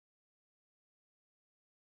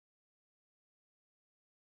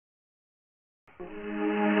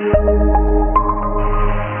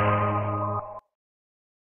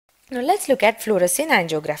Now let's look at fluorescein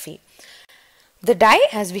angiography. The dye,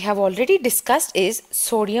 as we have already discussed, is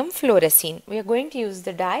sodium fluorescein. We are going to use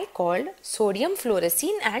the dye called sodium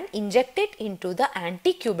fluorescein and inject it into the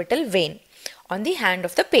antecubital vein on the hand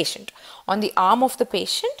of the patient. On the arm of the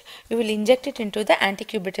patient, you will inject it into the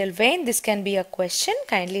antecubital vein. This can be a question,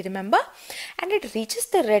 kindly remember. And it reaches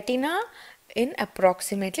the retina in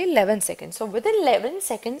approximately 11 seconds. So within 11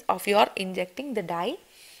 seconds of your injecting the dye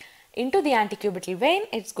into the antecubital vein,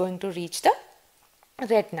 it's going to reach the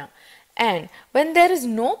retina. And when there is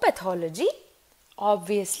no pathology,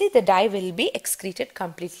 obviously the dye will be excreted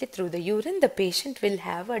completely through the urine. The patient will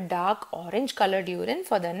have a dark orange colored urine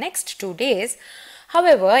for the next 2 days.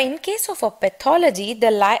 However, in case of a pathology,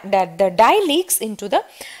 the dye leaks into the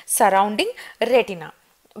surrounding retina.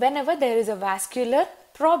 Whenever there is a vascular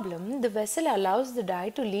problem, the vessel allows the dye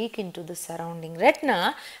to leak into the surrounding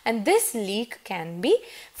retina, and this leak can be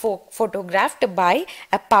photographed by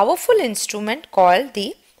a powerful instrument called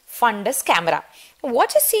the fundus camera.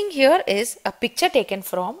 What you're seeing here is a picture taken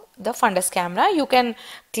from the fundus camera. You can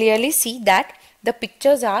clearly see that the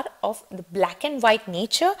pictures are of the black and white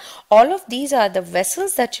nature. All of these are the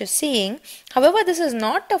vessels that you're seeing. However, this is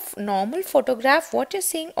not a normal photograph. What you're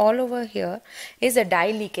seeing all over here is a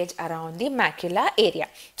dye leakage around the macular area.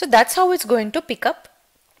 So that's how it's going to pick up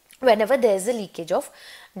whenever there is a leakage of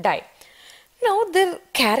dye. Now, the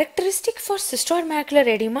characteristic for cystoid macular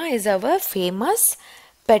edema is our famous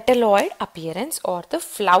petalloid appearance or the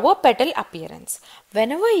flower petal appearance.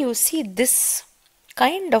 Whenever you see this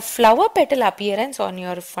kind of flower petal appearance on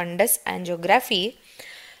your fundus angiography,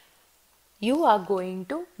 you are going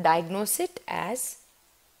to diagnose it as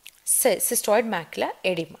cystoid macular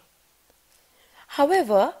edema.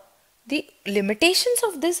 However, the limitations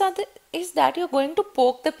of this is that you're going to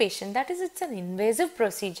poke the patient. That is, it's an invasive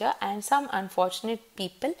procedure, and some unfortunate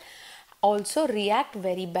people also react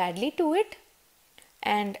very badly to it,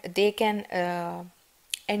 and they can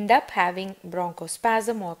end up having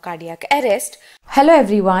bronchospasm or cardiac arrest. Hello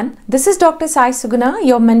everyone, this is Dr. Sai Suguna,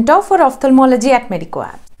 your mentor for ophthalmology at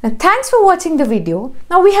Medicoapps. Now thanks for watching the video.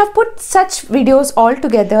 Now we have put such videos all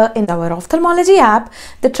together in our ophthalmology app.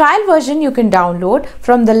 The trial version you can download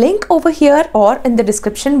from the link over here or in the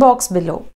description box below.